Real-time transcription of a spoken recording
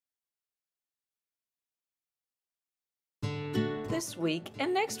This week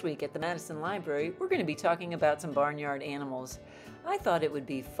and next week at the Madison Library, we're going to be talking about some barnyard animals. I thought it would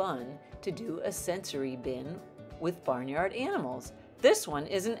be fun to do a sensory bin with barnyard animals. This one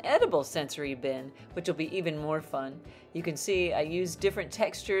is an edible sensory bin, which will be even more fun. You can see I used different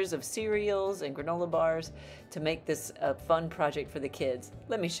textures of cereals and granola bars to make this a fun project for the kids.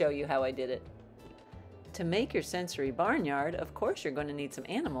 Let me show you how I did it. To make your sensory barnyard, of course you're going to need some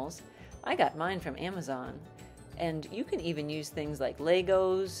animals. I got mine from Amazon. And you can even use things like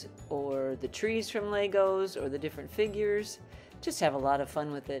Legos or the trees from Legos or the different figures. Just have a lot of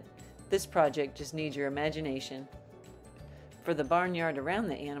fun with it. This project just needs your imagination. For the barnyard around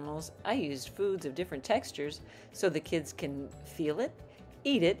the animals, I used foods of different textures so the kids can feel it,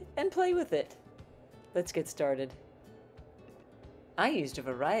 eat it, and play with it. Let's get started. I used a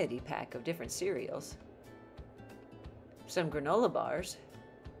variety pack of different cereals, some granola bars,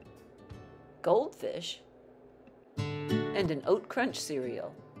 goldfish, and an oat crunch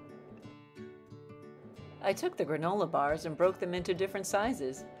cereal. I took the granola bars and broke them into different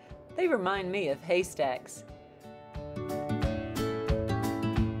sizes. They remind me of haystacks.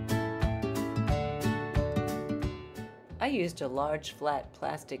 I used a large flat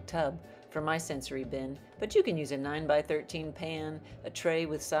plastic tub for my sensory bin, but you can use a 9x13 pan, a tray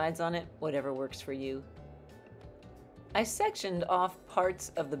with sides on it, whatever works for you. I sectioned off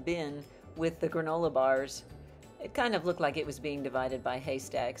parts of the bin with the granola bars. It kind of looked like it was being divided by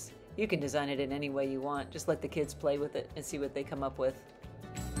haystacks. You can design it in any way you want. Just let the kids play with it and see what they come up with.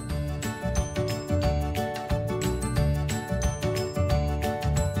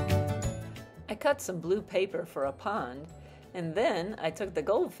 I cut some blue paper for a pond, and then I took the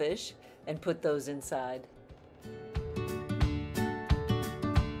goldfish and put those inside.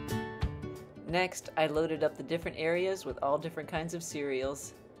 Next, I loaded up the different areas with all different kinds of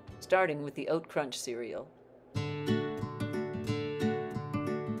cereals, starting with the Oat Crunch cereal.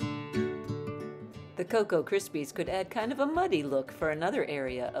 The Cocoa Krispies could add kind of a muddy look for another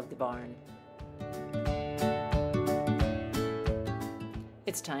area of the barn.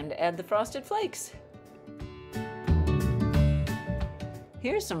 It's time to add the Frosted Flakes.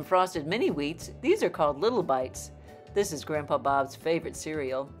 Here's some Frosted Mini Wheats. These are called Little Bites. This is Grandpa Bob's favorite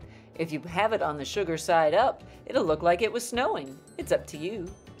cereal. If you have it on the sugar side up, it'll look like it was snowing. It's up to you.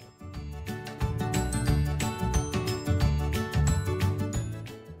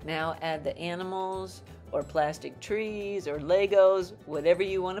 Now add the animals, or plastic trees, or Legos, whatever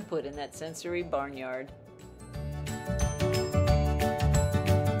you want to put in that sensory barnyard.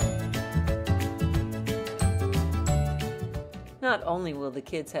 Not only will the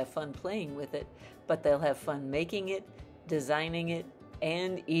kids have fun playing with it, but they'll have fun making it, designing it,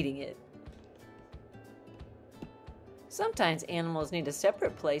 and eating it. Sometimes animals need a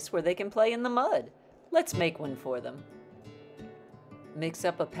separate place where they can play in the mud. Let's make one for them. Mix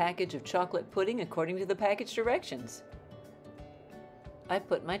up a package of chocolate pudding according to the package directions. I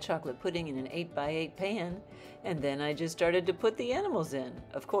put my chocolate pudding in an 8x8 pan, and then I just started to put the animals in.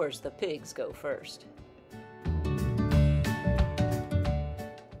 Of course, the pigs go first.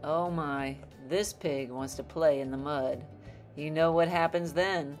 Oh my, this pig wants to play in the mud. You know what happens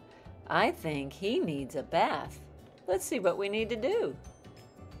then? I think he needs a bath. Let's see what we need to do.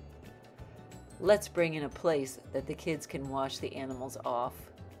 Let's bring in a place that the kids can wash the animals off.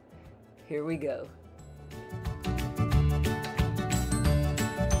 Here we go.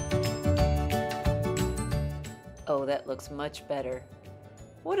 Oh, that looks much better.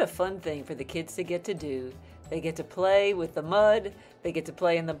 What a fun thing for the kids to get to do. They get to play with the mud, they get to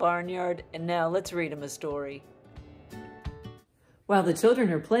play in the barnyard, and now let's read them a story. While the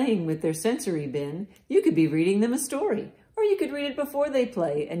children are playing with their sensory bin, you could be reading them a story. Or you could read it before they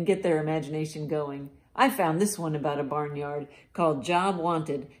play and get their imagination going. I found this one about a barnyard called Job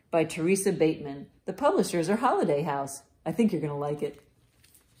Wanted by Teresa Bateman. The publishers are Holiday House. I think you're going to like it.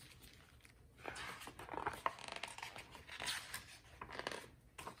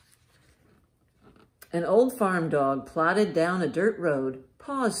 An old farm dog plodded down a dirt road,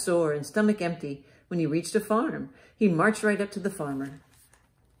 paws sore and stomach empty. When he reached a farm, he marched right up to the farmer.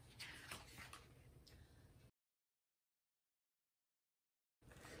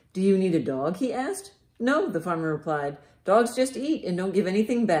 "Do you need a dog?" he asked. "No," the farmer replied. "Dogs just eat and don't give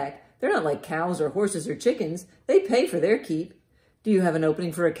anything back. They're not like cows or horses or chickens. They pay for their keep." "Do you have an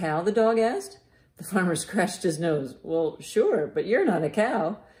opening for a cow?" the dog asked. The farmer scratched his nose. "Well, sure, but you're not a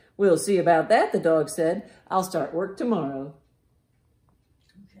cow." "We'll see about that," the dog said. "I'll start work tomorrow."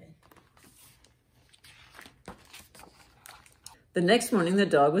 Okay. The next morning, the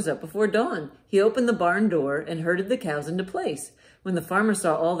dog was up before dawn. He opened the barn door and herded the cows into place. When the farmer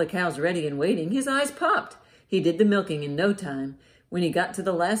saw all the cows ready and waiting, his eyes popped. He did the milking in no time. When he got to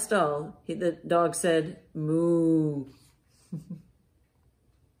the last stall, the dog said, "Moo."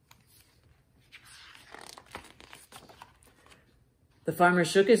 The farmer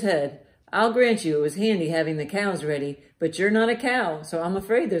shook his head. "I'll grant you it was handy having the cows ready, but you're not a cow, so I'm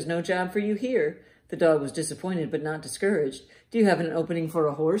afraid there's no job for you here." The dog was disappointed but not discouraged. "Do you have an opening for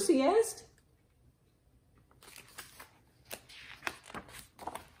a horse?" he asked.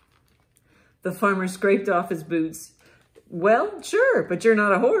 The farmer scraped off his boots. "Well, sure, but you're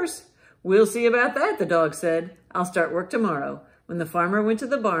not a horse." "We'll see about that," the dog said. "I'll start work tomorrow." When the farmer went to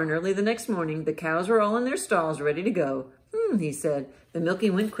the barn early the next morning, the cows were all in their stalls ready to go. He said. The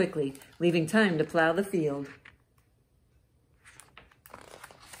milking went quickly, leaving time to plow the field.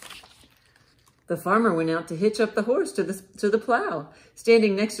 The farmer went out to hitch up the horse to the plow.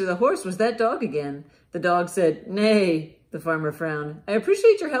 Standing next to the horse was that dog again. The dog said, "Nay," the farmer frowned. "I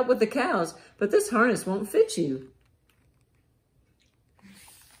appreciate your help with the cows, but this harness won't fit you."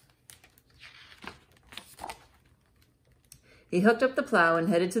 He hooked up the plow and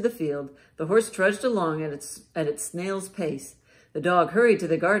headed to the field. The horse trudged along at its snail's pace. The dog hurried to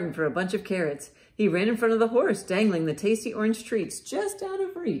the garden for a bunch of carrots. He ran in front of the horse, dangling the tasty orange treats just out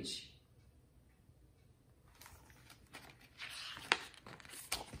of reach.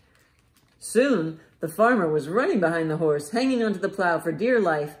 Soon, the farmer was running behind the horse, hanging onto the plow for dear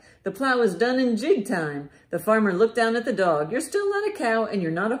life. The plow was done in jig time. The farmer looked down at the dog. "You're still not a cow and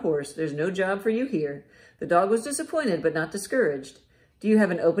you're not a horse. There's no job for you here." The dog was disappointed but not discouraged. "Do you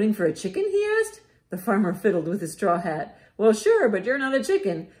have an opening for a chicken?" he asked. The farmer fiddled with his straw hat. "Well, sure, but you're not a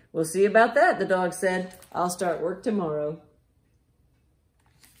chicken." "We'll see about that," the dog said. "I'll start work tomorrow."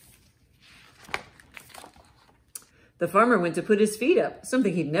 The farmer went to put his feet up,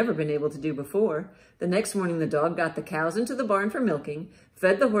 something he'd never been able to do before. The next morning, the dog got the cows into the barn for milking,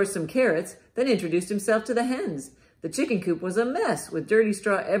 fed the horse some carrots, then introduced himself to the hens. The chicken coop was a mess with dirty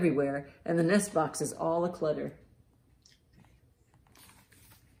straw everywhere and the nest boxes all a-clutter.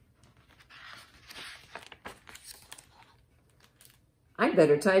 "I'd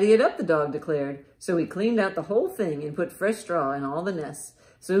better tidy it up," the dog declared. So he cleaned out the whole thing and put fresh straw in all the nests.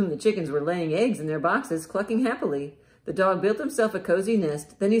 Soon the chickens were laying eggs in their boxes, clucking happily. The dog built himself a cozy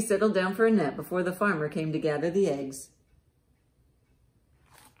nest, then he settled down for a nap before the farmer came to gather the eggs.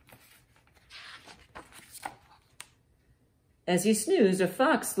 As he snoozed, a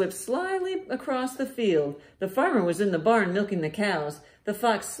fox slipped slyly across the field. The farmer was in the barn milking the cows. The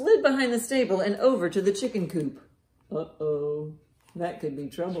fox slid behind the stable and over to the chicken coop. Uh-oh, that could be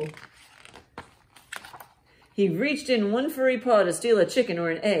trouble. He reached in one furry paw to steal a chicken or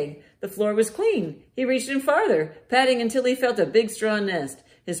an egg. The floor was clean. He reached in farther, patting until he felt a big straw nest.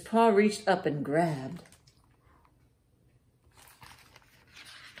 His paw reached up and grabbed.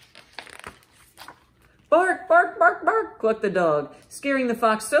 "Bark, bark, bark, bark," clucked the dog, scaring the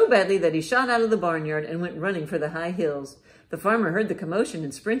fox so badly that he shot out of the barnyard and went running for the high hills. The farmer heard the commotion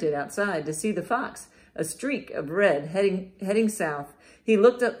and sprinted outside to see the fox, a streak of red heading south. He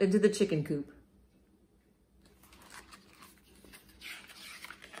looked up into the chicken coop.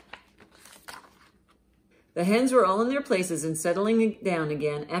 The hens were all in their places and settling down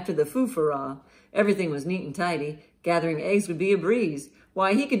again after the foo-for-ah. Everything was neat and tidy. Gathering eggs would be a breeze.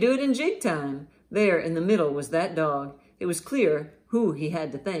 Why, he could do it in jig time. There in the middle was that dog. It was clear who he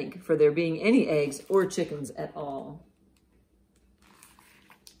had to thank for there being any eggs or chickens at all.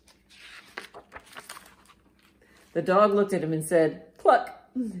 The dog looked at him and said, "Cluck."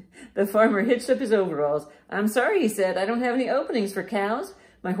 The farmer hitched up his overalls. "I'm sorry," he said. "I don't have any openings for cows.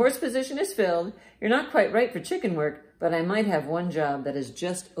 My horse position is filled. You're not quite right for chicken work, but I might have one job that has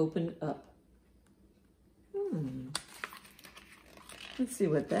just opened up." Let's see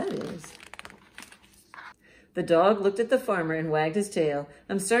what that is. The dog looked at the farmer and wagged his tail.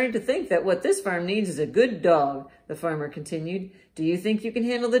 "I'm starting to think that what this farm needs is a good dog," the farmer continued. "Do you think you can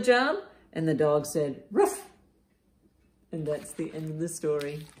handle the job?" And the dog said, "Ruff." And that's the end of the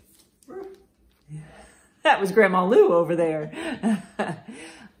story. That was Grandma Lou over there.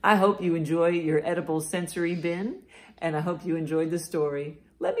 I hope you enjoy your edible sensory bin, and I hope you enjoyed the story.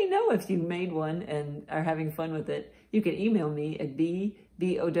 Let me know if you made one and are having fun with it. You can email me at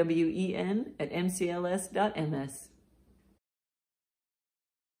bowen@mcls.ms.